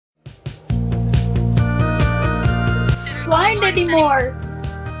blind anymore.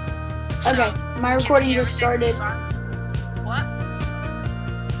 So, Okay, my recording just started. What?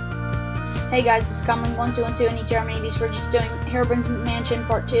 Hey guys, this is Comlink1212 and EtRMiniBeast. We're just doing Herobrines Mansion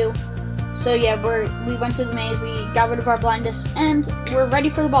Part 2. So yeah, we went through the maze, we got rid of our blindness, and we're ready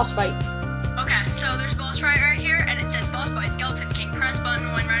for the boss fight. Okay, so there's boss fight right here, and it says boss fight, Skeleton King. Press button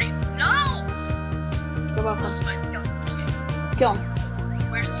when ready. No! Go back. Boss fight, Skeleton King. Let's kill him.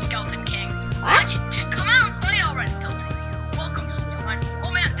 Where's the Skeleton King? Why'd you just come out and fight already, Skeleton King? Welcome to my...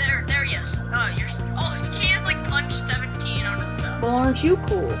 Oh man, there he is. He has like punch 17 on his belt. Well, aren't you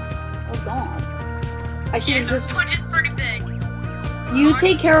cool? Oh god. I see Yeah, this. punch is pretty big. You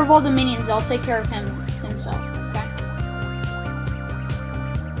take care of all the minions, I'll take care of himself, okay?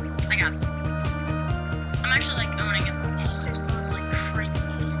 I got it. I'm actually like owning it. His bow's like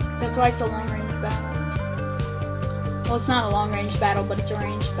crazy. That's why it's a long range battle. Well, it's not a long range battle, but it's a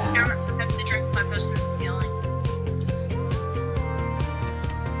ranged battle. I have to drink my potion of healing.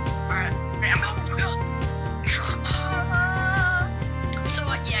 Alright, I'm going. So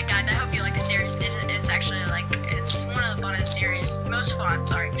yeah, guys, I hope you like the series. It's actually like it's one of the funnest series,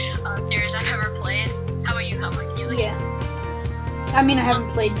 series I've ever played. How about you, Comlink? You like it? Yeah. I mean, I haven't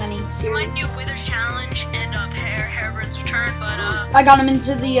played many You might series. do Wither's Challenge and Herobrine's Return, but I got him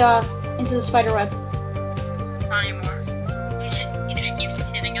into the spider web. not anymore. He just keeps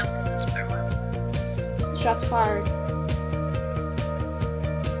hitting us into the spider web. Shots fired.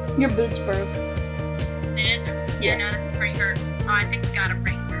 Your boots broke. They did? Yeah, no, they're pretty hurt. Oh, I think we got him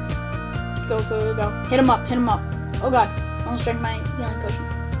pretty hurt. Go. Hit him up. Oh god. Almost drank my healing potion.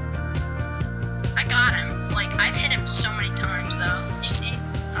 I got him. Like, I've hit him so many times, though. You see?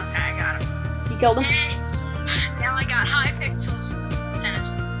 Okay, I got him. You killed him? Now I got high pixels.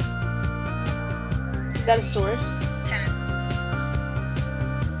 Tennis. Is that a sword? Tennis.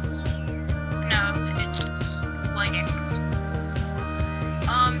 No, it's leggings.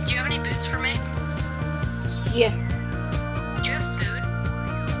 Do you have any boots for me? Yeah. Do you have food?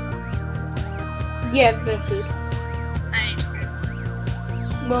 Yeah, a bit of food. I need food.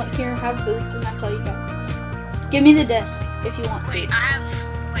 Well, here, have boots, and that's all you got. Give me the disc if you want Wait,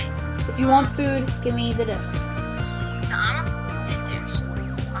 food. wait. If you want food, give me the disc. No, I'm gonna do this.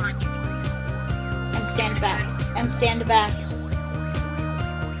 And stand back.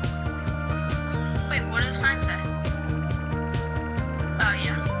 Wait, what does the sign say? Oh,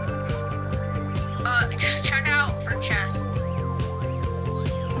 yeah. Just check out for chest. We're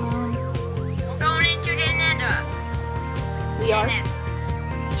going into the nether. We are? Yeah.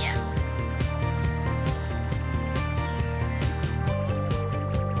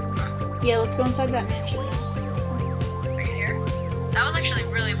 Yeah, let's go inside that mansion. Right here. That was actually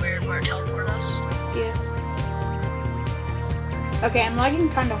really weird where it teleported us. Yeah. Okay, I'm lagging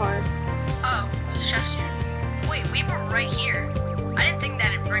kind of hard. Oh, there's a chest here. Wait, we were right here. I didn't think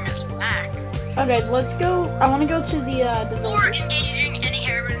that'd bring us back. Okay, let's go. I want to go to the Or village. engaging any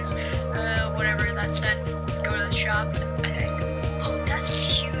Herobrines, whatever that said. Go to the shop, I think. Oh,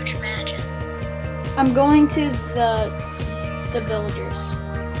 that's huge mansion. I'm going to the villagers.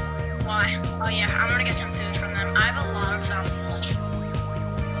 Why? Oh yeah, I'm gonna get some food from them. I have a lot of zombie flesh.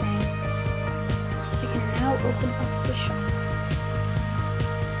 Same. I can now open up the shop.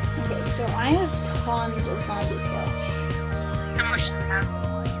 Okay, so I have tons of zombie flesh. How much do I have?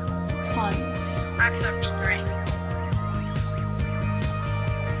 Tons. I have 33.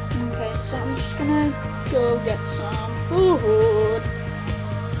 Okay, so I'm just gonna go get some food.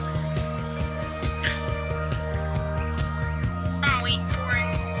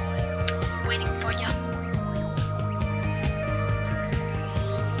 I'm waiting for you.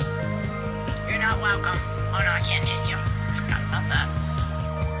 You're not welcome. Oh no, I can't hit you. I forgot about that.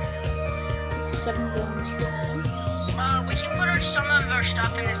 Take 7 bones for that. We can put some of our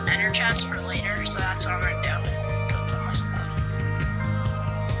stuff in this ender chest for later, so that's what I'm gonna do. Put some of my stuff.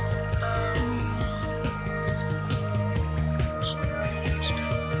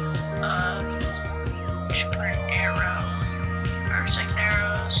 We should put an arrow. Or 6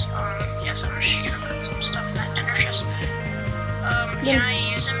 arrows. Yes, I'm just gonna put some stuff in that ender chest. Can I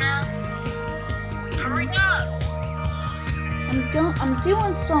use them now? Hurry up! I'm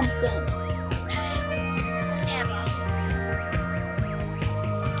doing something.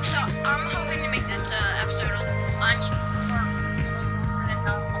 So, I'm hoping to make this episode more than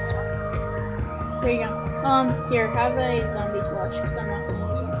There you go. Here, have a zombie flesh, because I'm not gonna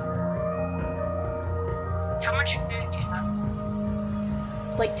use it. How much food do you have?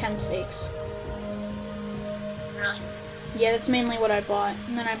 Like 10 steaks. Really? Yeah, that's mainly what I bought.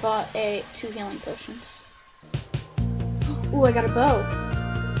 And then I bought 2 healing potions. Ooh, I got a bow.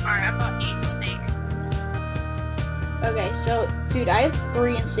 Alright, I bought 8 steak. Okay, so, dude, I have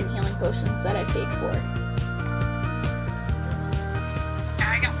 3 instant healing potions that I paid for.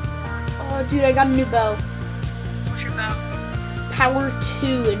 I got 1. Oh, dude, I got a new bow. What's your bow? Power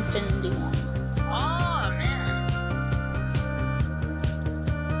 2 Infinity 1. Oh, man.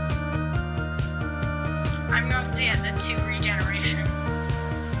 I'm going to get the 2 regeneration.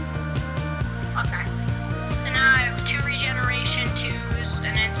 Okay. So now I have 2 regeneration 2s,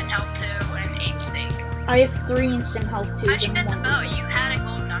 an instant health 2, and an 8 stake. I have 3 instant health 2s. How'd you get the bow? You had a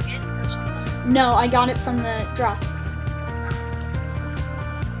gold nugget or something? No, I got it from the drop.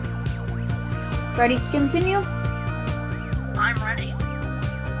 Ready to continue? I'm ready.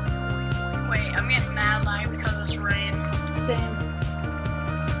 Wait, I'm getting mad lag because of this rain. Same.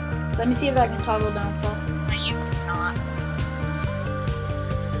 Let me see if I can toggle downfall. No, you cannot.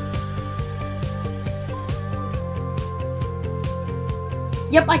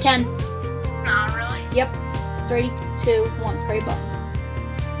 Yep, I can. Not really. Yep. 3, 2, 1. Pray button.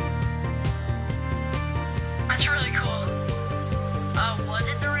 That's really cool. Was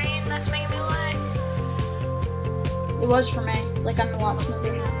it the rain that's making me lag? It was for me. Like, I'm a lot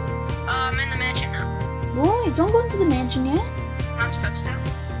smoother now. I'm in the mansion now. Boy, don't go into the mansion yet. I'm not supposed to.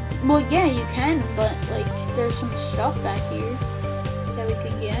 Well, yeah, you can, but, like, there's some stuff back here that we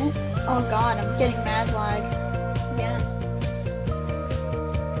could get. Oh, God, I'm getting mad lag. Again.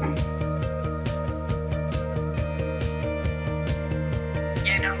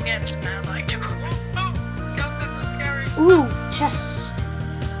 Yeah, no, I'm getting some mad lag too. Oh, skeletons are scary. Ooh, chest.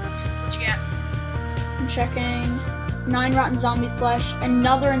 What you get? I'm checking. 9 rotten zombie flesh,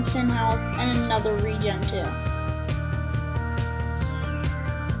 another instant health, and another regen too.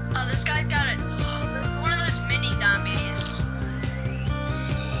 Oh, this guy's got it. It's one of those mini zombies.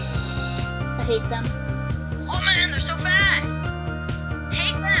 I hate them. Oh man, they're so fast.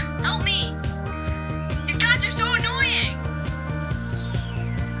 Hate them. Help me. These guys are so annoying.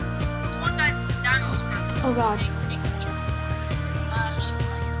 This one guy's diamond sprint. Oh God.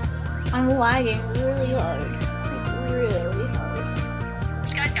 I'm lagging really hard. Like, really hard.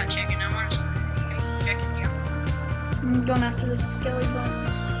 This guy's got chicken. I want to give him some chicken here. I'm going after this skelly bone.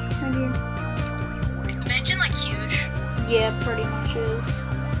 Right here. Is the mansion like huge? Yeah, pretty much is.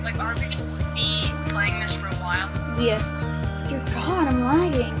 Like, are we gonna be playing this for a while? Yeah. Dear God, I'm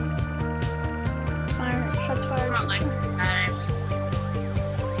lagging. Fire, shots fired. I'm not like that.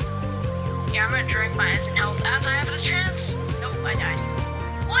 Yeah, I'm gonna drink my instant health as I have the chance. Nope, I died.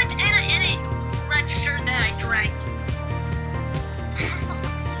 What? And it's registered that I drank.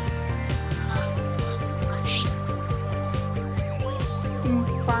 I'm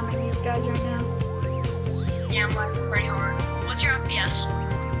farming these guys right now. Yeah, I'm like pretty hard. What's your FPS?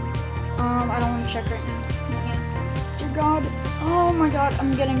 I don't want to check right now. Not yet. Dear God. Oh my God,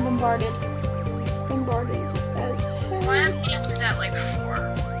 I'm getting bombarded. Bombarded as hell. My FPS is at like 4.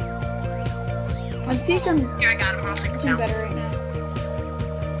 I think I'm Here, I got him. I'll take him doing down. better right now.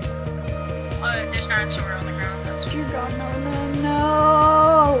 There's not a sword on the ground. That's Dear God,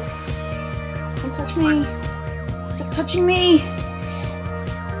 no. Don't touch me. Stop touching me.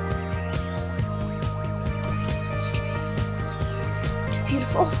 Too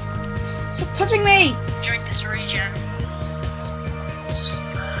beautiful. Stop touching me. drink this regen. To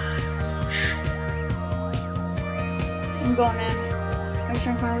survive. I'm going in. I just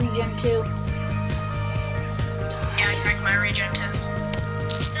drank my regen too. Yeah, I drank my regen too.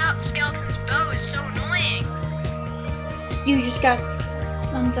 Stop, Skeleton's bow is so annoying. You just got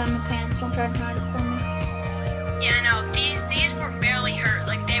undone my pants. Don't try to hide it from me. Yeah, I know. These were barely hurt.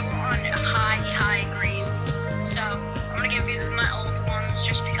 Like, they were on high green. So, I'm gonna give you my old ones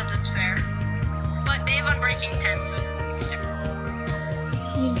just because it's fair. But they have Unbreaking 10, so it doesn't make a difference.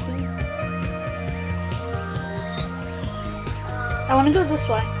 I want to go this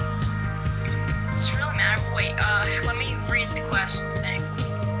way. It's really matter. Wait, let me read the quest thing.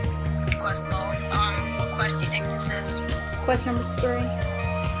 The quest log. What quest do you think this is? Quest number 3.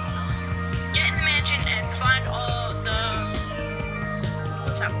 Get in the mansion and find all the...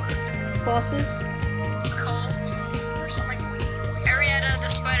 What's that word? Bosses. Cults or something. Arietta the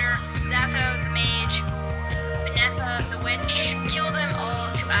spider, Zatho the mage, Benetha the witch. Kill them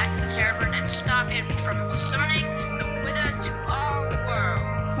all to act as Herobrine and stop him from summoning the Wither to our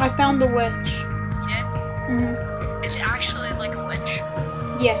world. I found the witch. You did? Mhm. Is it actually like a witch?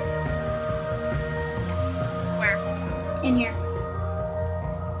 Yeah, Where? in here.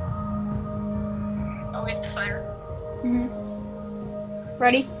 Oh, we have to fight her. Mhm.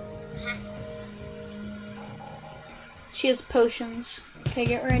 Ready? Mhm. She has potions. Okay,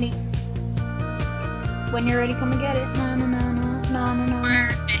 get ready. When you're ready, come and get it. No.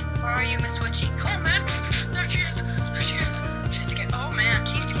 Where are you, Miss Witchy? Come on, man. There she is.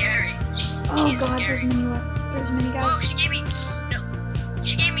 Oh She's god, scary. there's many Whoa, guys. she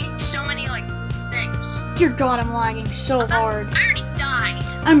gave me so many like things. Dear god, I'm lagging so hard. I already died.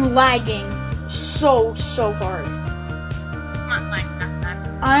 I'm lagging so hard. I'm not like that.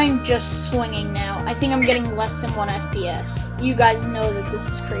 I'm just swinging now. I think I'm getting less than 1 FPS. You guys know that this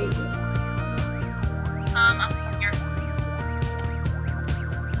is crazy. I'm here.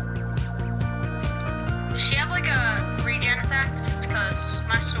 Does she have like a regen effect? Because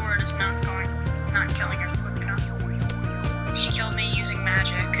my sword is not killing her quick enough. She killed me using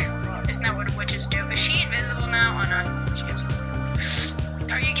magic. Well, isn't that what witches do? Is she invisible now? Oh no, she is.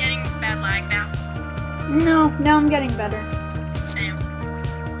 Are you getting bad lag now? No, now I'm getting better. Same.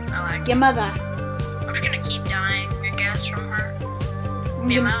 I like. Your mother. I'm just gonna keep dying, I guess, from her.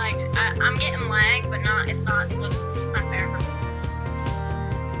 Yeah, my legs. I'm getting lag, but it's not unbearable.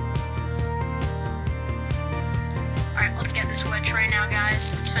 Alright, let's get this witch right now,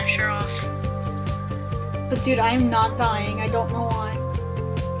 guys. Let's finish her off. But dude, I am not dying. I don't know why.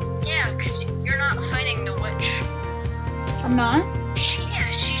 Yeah, because you're not fighting the witch. I'm not? She's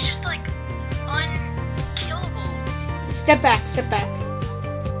just like unkillable. Step back.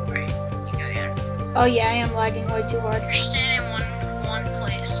 Right, you go here. Oh yeah, I am lagging way too hard. You're standing one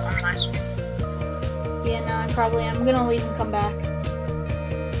place on my screen. Yeah, no, I'm gonna leave and come back.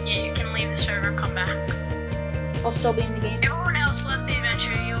 Yeah, you can leave the server and come back. I'll still be in the game. Everyone else left the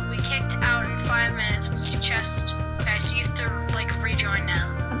adventure. You'll be kicked out in 5 minutes. What's your chest? Okay, so you have to like rejoin now.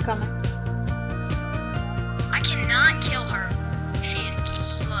 I'm coming. I cannot kill her.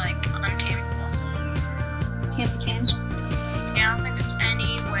 She's like untamable. Can't be tamed. Yeah, I don't think there's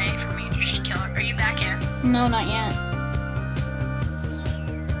any way for me to just kill her. Are you back in? No, not yet.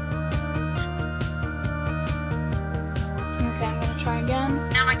 Okay, I'm gonna try again.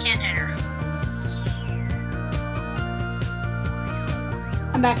 Now I can't hit her.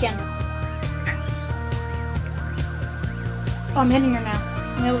 I'm back in. Okay. Oh, I'm hitting her now.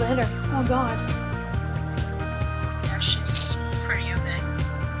 I'm able to hit her. Oh god. Yeah, she's pretty OP.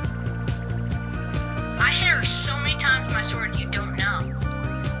 I hit her so many times with my sword, you don't know.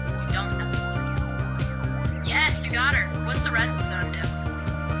 You don't know. Yes, you got her. What's the redstone do?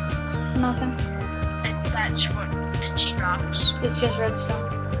 Nothing. It's that what she drops. It's just redstone.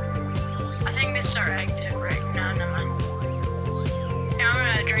 I think this is our exit, right? No, never mind. Now I'm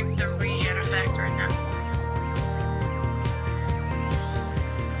gonna drink the regen effect right now.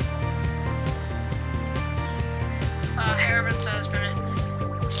 Herobrines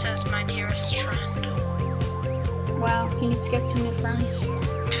says my dearest friend. Wow, he needs to get some new friends.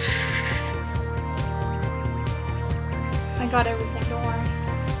 I got everything, don't worry.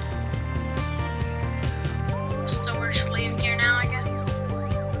 So we're just leaving here now, I guess?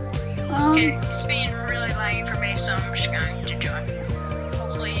 Okay, it's being really laggy for me, so I'm just going to join.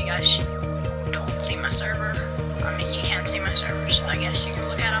 Hopefully you guys don't see my server. I mean, you can't see my server, so I guess you can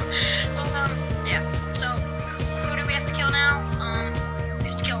look at them. But, yeah. So, who do we have to kill now? We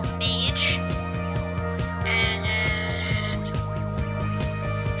have to kill Mage. And...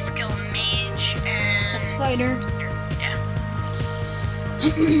 let's kill Mage and... a spider. Yeah.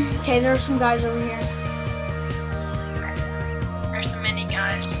 Okay, there are some guys over here. There's the mini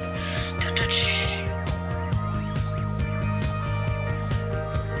guys.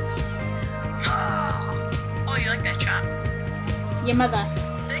 Oh, you like that chop? Your mother.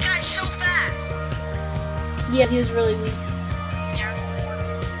 The guy's so fast. Yeah, he was really weak. Yeah.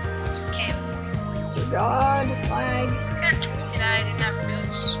 Dear God, lag. You could have told me that I didn't have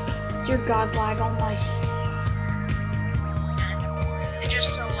boots. Dear God, lag almighty. It's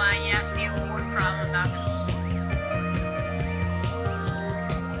just so laggy. That's the one problem about it.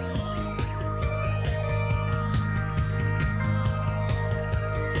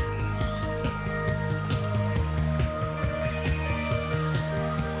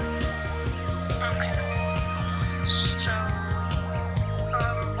 So,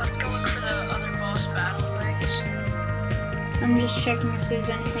 let's go look for the other boss battle things. I'm just checking if there's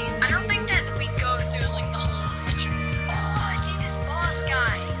anything in I don't think that we go through, like, the whole adventure. Oh, I see this boss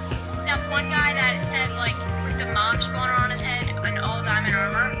guy. That one guy that it said, like, with the mob spawner on his head and all diamond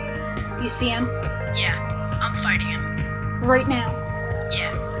armor. You see him? Yeah, I'm fighting him. Right now.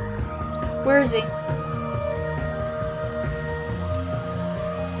 Yeah. Where is he?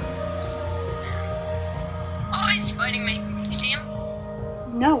 Oh, he's fighting me. You see him?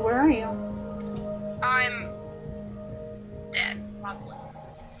 No, where are you? I'm dead, probably.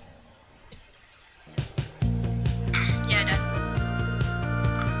 Yeah, dead.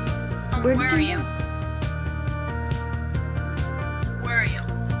 Where where did are you you? Where are you?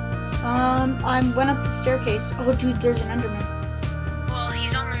 I went up the staircase. Oh, dude, there's an Enderman. Well,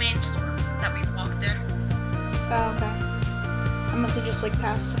 he's on the main floor that we must have just like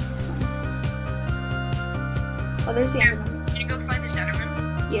passed him. So. Oh, there's the Enderman. Can you go fight this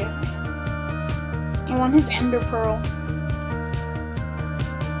Enderman? Yeah. I want his Ender Pearl.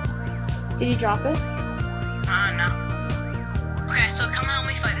 Did he drop it? No. Okay, so come help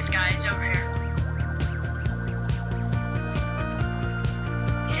me fight this guy. He's over here.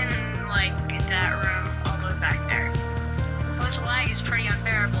 He's in, like, that room all the way back there. Oh, this lag is pretty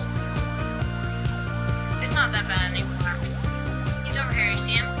unbearable. It's not that bad anymore, actually. He's over here. You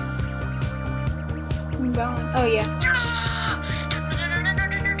see him? I'm going. Oh, yeah.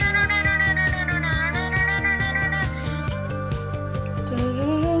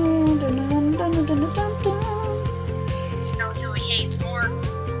 No, who he hates more.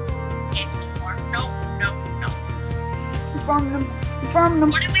 Hate me more. No. I'm farming him. I'm farming him.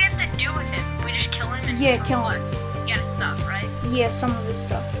 What do we have to do with him? We just kill him and Yeah, kill him. Get his stuff, right? Yeah, some of his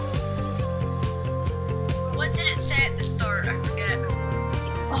stuff. What did it say at the start? I forget.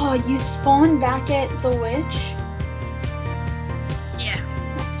 Oh, you spawn back at the witch? Yeah,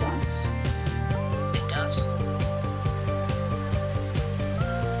 That sucks. it does.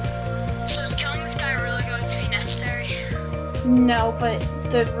 So is killing this guy really going to be necessary? No, but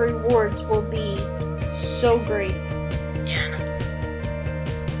the rewards will be so great. Yeah, I know.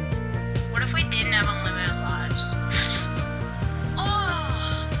 What if we didn't have unlimited lives?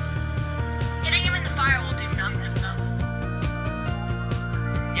 Oh! Hitting him in the fire will do nothing, though.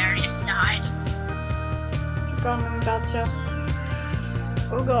 Yeah, he died. God, I'm about to.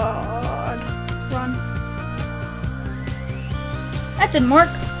 Oh god. Run. That didn't work.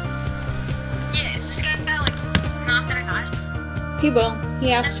 Yeah, is this guy like not gonna die? He will. He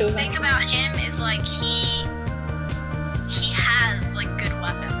has to. The thing about him is like he has like good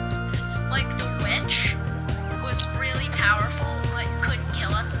weapons. Like the witch was really powerful but couldn't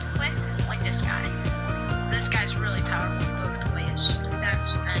kill us quick. Like this guy. This guy's really powerful both ways.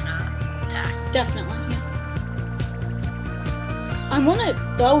 Defense and attack. Definitely. Yeah. I want to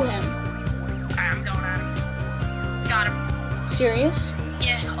bow him. Alright, I'm going at him. Got him. Serious?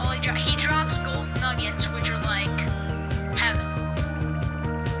 Yeah, he drops gold nuggets, which are like heaven.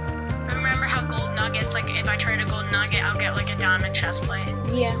 Remember how gold nuggets, like if I trade a gold nugget, I'll get like a diamond chest plate.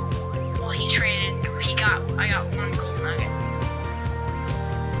 Yeah. Well, I got one gold nugget.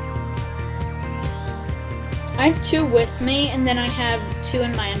 I have 2 with me, and then I have 2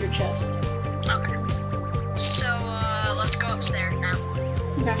 in my ender chest. Okay. So, let's go upstairs now.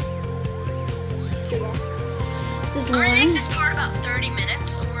 Okay. Good luck. This I'm gonna line. make this part about 30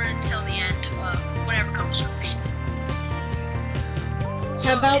 minutes or until the end, whatever comes first.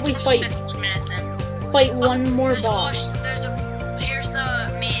 So How about it's we only fight 15 minutes in. Fight one more boss. Here's the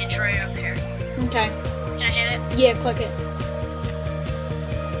mage right up here. Okay. Can I hit it? Yeah, click it.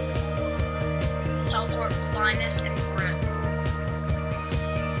 Teleport, blindness, and grip.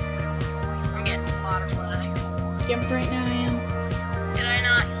 I'm getting a lot of lag. Yep, right now I am. Did I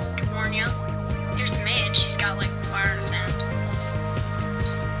not warn you? Here's the mage. He's got like fire in his hand.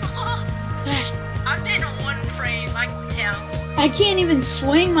 I'm hitting 1 frame. I can tell. I can't even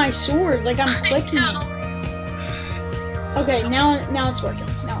swing my sword. Like I'm clicking it. Okay, now it's working.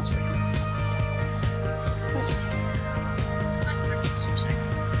 Now it's working.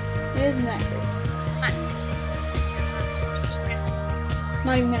 It isn't that great.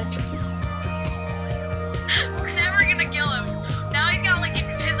 Not even gonna try. We're never gonna kill him. Now he's got like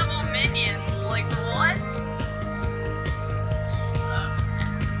invisible minions. Like what?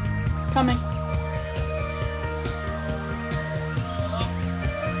 Coming. Oh.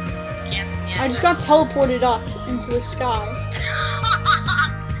 Can't see it. I just got teleported up into the sky.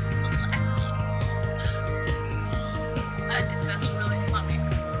 It's hilarious. I think that's really funny.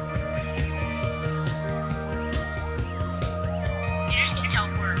 You just get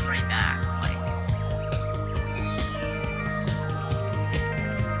teleported right back. Like.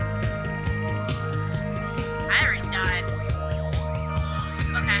 I already died.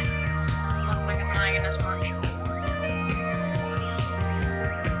 Okay. Doesn't look like I'm lagging as much.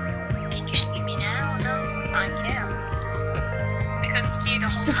 Can you see me now? No, I can. I couldn't see the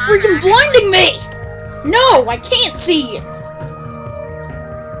whole You're time. freaking actually. blinding me! No, I can't see!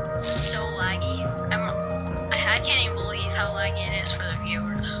 It's so laggy. I can't even believe how laggy it is for the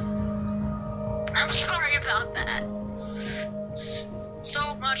viewers. I'm sorry about that.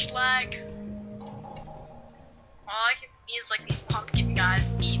 So much lag. All I can see is like these pumpkin guys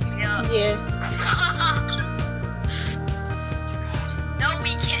beating me up. Yeah. No, we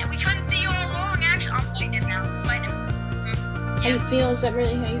can't. We couldn't see you all along. Actually, I'm fighting him now. Fighting him. How you feel? Is that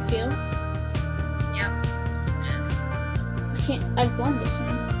really how you feel? Yep. It is. I can't. I've blown this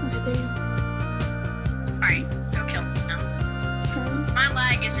one. Okay, there you Alright, go kill him now. go. My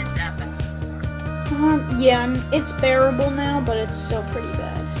lag isn't that bad. Yeah, it's bearable now, but it's still pretty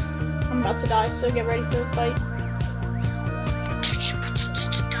bad. I'm about to die, so get ready for the fight.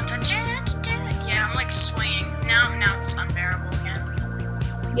 Yeah, I'm like swinging. Now it's unbearable again.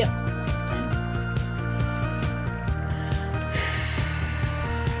 Yep. Same.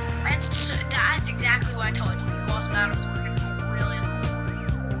 That's exactly what I told you. Boss battles are gonna be really long.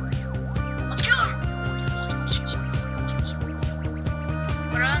 Let's kill him!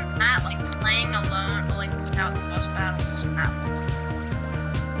 But other than that, like playing alone, or like without boss battles isn't that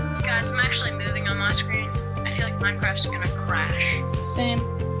fun. Guys, I'm actually moving on my screen. I feel like Minecraft's gonna crash. Same.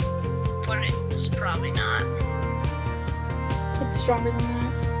 But it's probably not. It's stronger than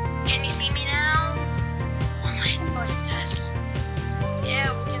that. Can you see me now? Oh my voice, yes.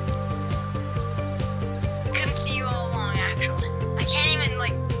 Yeah, we can see you. We couldn't see you all along, actually. I can't even,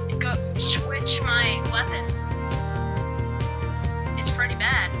 like, go switch my weapon. It's pretty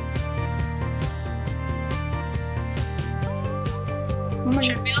bad.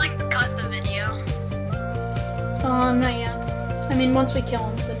 Should we, like, cut the video? Not yet. I mean, once we kill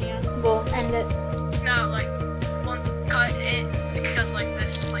him, then yeah, we'll end it. No, like, cut it, because, like,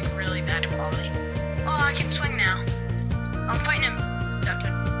 this is, like, really bad quality. Oh, I can swing now. I'm fighting him.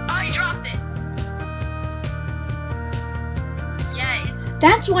 Oh, he dropped it. Yeah.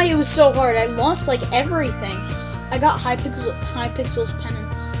 That's why it was so hard. I lost, like, everything. I got Hypixel's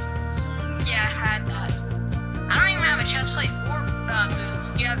penance. Yeah, I had that. I don't even have a chest plate or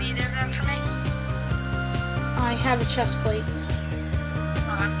boots. Do you have either of them for me? I have a chest plate.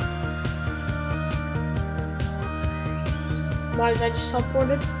 Oh, that's... Why was I just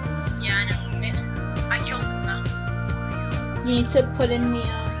teleported? Yeah, I know. I killed him, though. You need to put in the,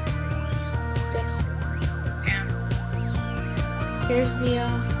 disc. Yeah. Here's the,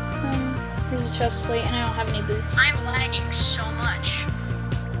 thing. Here's the chest plate, and I don't have any boots. I'm lagging so much.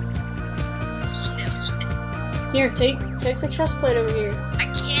 Still. Here, take the chest plate over here. I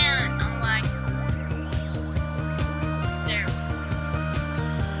can't. I'm lagging. There.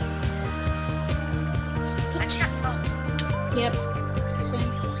 I just got help. Yep.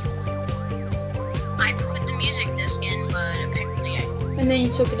 Same. I put the music disc in, but apparently I... And then you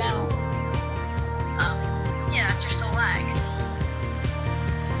took it out. Oh. Yeah, that's just a lag.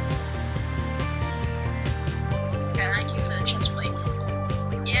 Okay, thank you for the chest plate.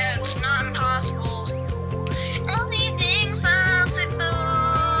 Yeah, it's not impossible. Anything's possible.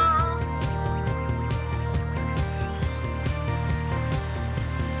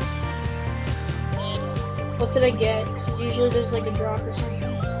 Yes. What did I get? Because usually there's like a drop or something.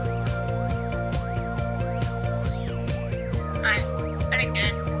 I didn't get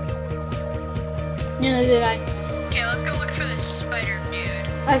it. Neither did I. Okay, let's go look for this spider dude.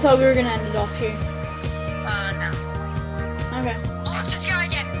 I thought we were gonna end it off here. No. Okay. Oh, it's this guy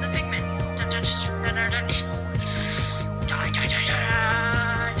again. It's the pigment. Dun, dun, dun, dun, dun. Die, die, die,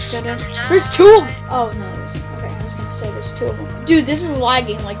 die, die. There's two of them. Oh, no, there isn't. Okay, I was gonna say there's two of them. Dude, this is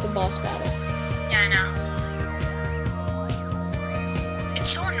lagging like the boss battle. Yeah, I know. It's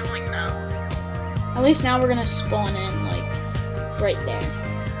so annoying, though. At least now we're gonna spawn in, like, right there.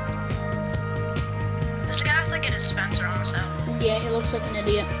 This guy with, like, a dispenser on his head. Yeah, he looks like an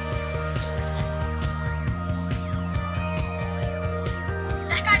idiot.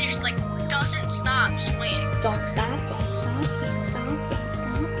 That guy just, like, doesn't stop swinging. Don't stop, can't stop, can't stop, can't stop.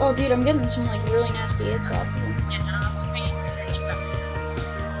 Oh, dude, I'm getting some, like, really nasty hits off of him. You know, it's me.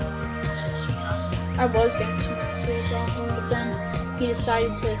 I was getting some nasty hits off of him, but then he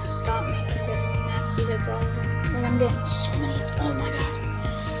decided to stop me from getting nasty hits off of him. And I'm getting so many hits. Oh my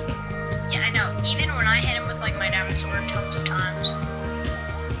god. Yeah, I know. Even when I hit him with, like, my diamond sword tons of times.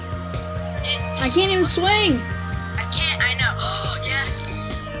 I can't even swing! I can't, I know. Oh,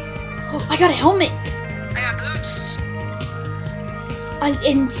 yes! Oh, I got a helmet! I got boots.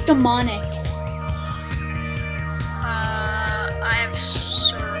 It's demonic. I have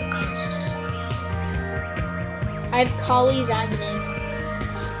circles. I have Kali's Agony.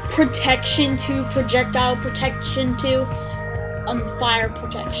 Protection 2, projectile protection 2, fire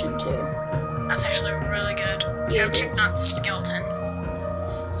protection 2. That's actually really good. Yeah, I'm taking out the skeleton.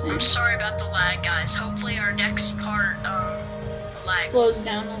 Same. I'm sorry about the lag, guys. Hopefully our next part, the lag Slows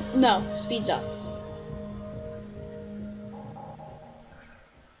down. No, speeds up.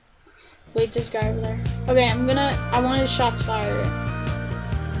 Wait, there's a guy over there. Okay, I wanted shots fired.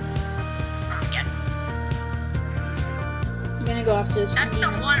 again. I'm gonna go after this. That's the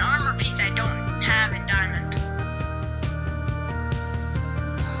one armor piece I don't have in diamond.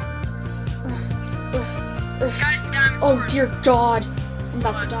 This guy's diamond sword. Oh dear God. I'm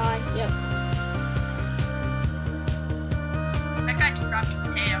about to die. Yep. That guy's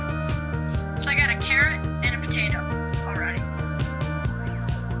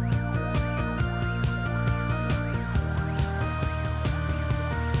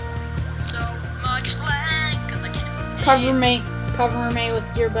Cover me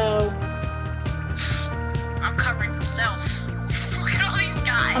with your bow. I'm covering myself. Look at all these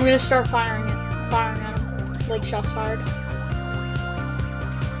guys. I'm gonna start firing at them, like shots fired.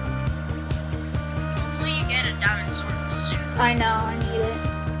 Hopefully you get a diamond sword soon. I know, I need it.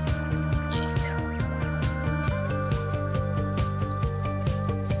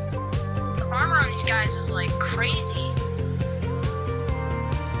 The armor on these guys is like crazy.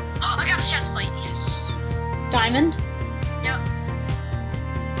 Oh, I got a chest plate. Yes. Diamond? Yep.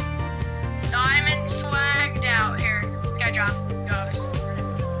 Diamond swagged out. Here, this guy dropped. Go obviously.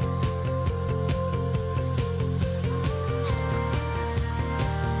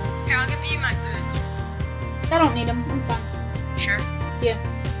 Here, I'll give you my boots. I don't need them. I'm fine. Sure? Yeah.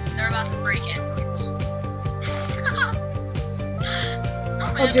 They're about to break in.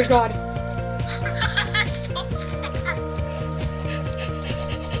 Oh dear God. So far.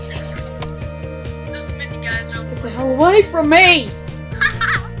 This many guys are. Get the hell away from me!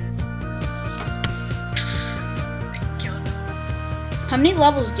 They killed him. How many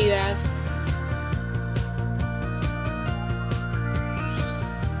levels do you have?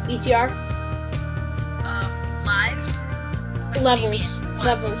 ETR? Lives? Levels. What?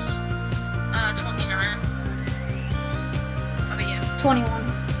 Levels. 29. How about you? 21.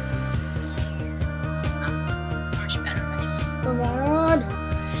 How much better? Oh God.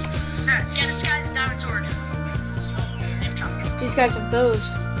 Alright, get this guy's diamond sword. And chop it. These guys have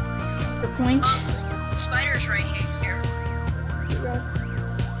bows. For point. The spider's right here.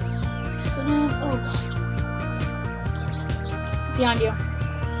 Oh God. Behind you.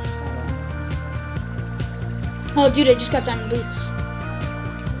 Oh dude, I just got diamond boots.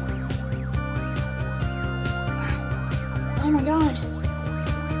 Oh my God.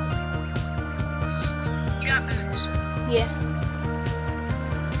 You got boots. Yeah.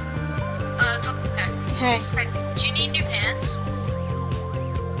 Okay. Hey. Do you need new pants?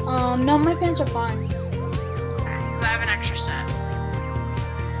 No, my pants are fine. Because I have an extra set.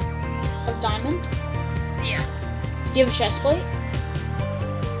 Of diamond? Yeah. Do you have a chest plate?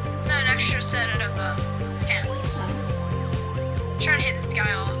 No, an extra set of pants. Let's try to hit this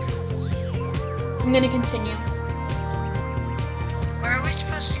guy off. I'm gonna continue. Where are we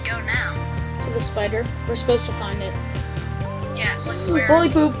supposed to go now? To the spider. We're supposed to find it. Yeah, like where? Holy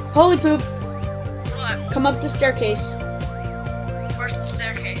poop! Holy poop! What? Come up the staircase. Where's the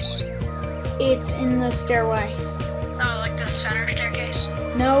staircase? It's in the stairway. Oh, like the center staircase?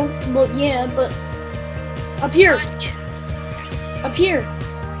 No, well, yeah, but up here. Oh, I see it. Up here.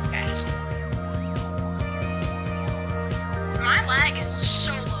 Okay, I see it. My lag is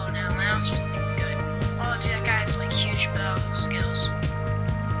so low now. Now it's just good. Oh, dude, that guy has like huge bow skills.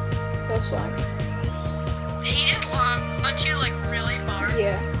 Go swag. He just launched you like really far.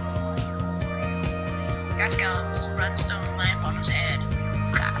 Yeah. Guy's got a redstone lamp on his head.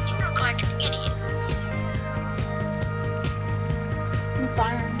 God, you look like an idiot. I'm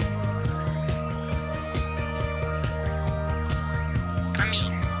firing. I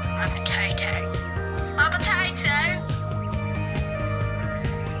mean, a potato. A potato!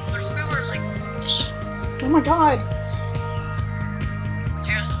 What if we were like this? Oh my God.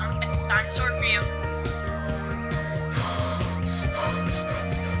 Here, I'm gonna get this dinosaur for you.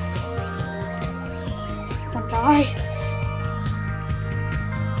 I'll die.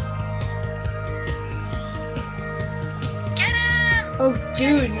 Get him! Oh,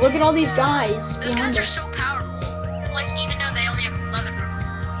 dude, look at all these guys. Those behind guys are us. so powerful. Like, even though they only have leather.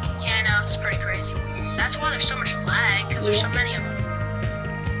 Yeah, I know, it's pretty crazy. That's why there's so much lag, because there's so many of them.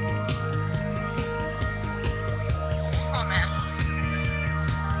 Oh, man.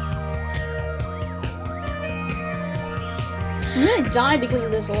 I'm gonna die because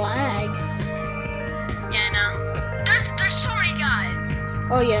of this lag. Yeah, I know. There's so many guys.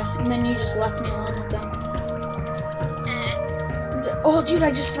 Oh yeah, and then you just left me alone with them. Oh dude, I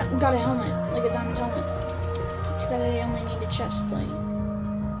just got a helmet, like a diamond helmet. Too bad I only need a chest plate.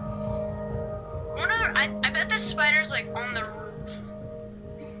 I bet this spider's like on the roof.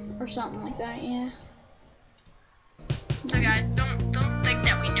 Or something like that, yeah. So guys, don't think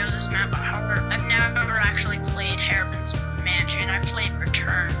that we know this map. However, I've never actually played Herobrines Mansion. I've played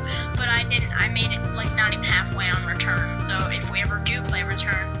Return, but I made it like not even halfway on Return. So if we ever do play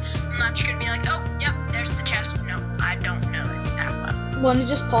Return, I'm not just gonna be like, oh, yep, there's the chest. No, I don't know it that well. Want to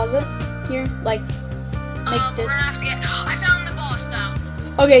just pause it here? Like, make We're gonna have to get. I found the boss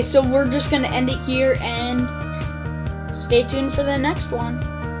though. Okay, so we're just gonna end it here and stay tuned for the next one.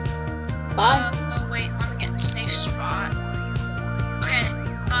 Bye.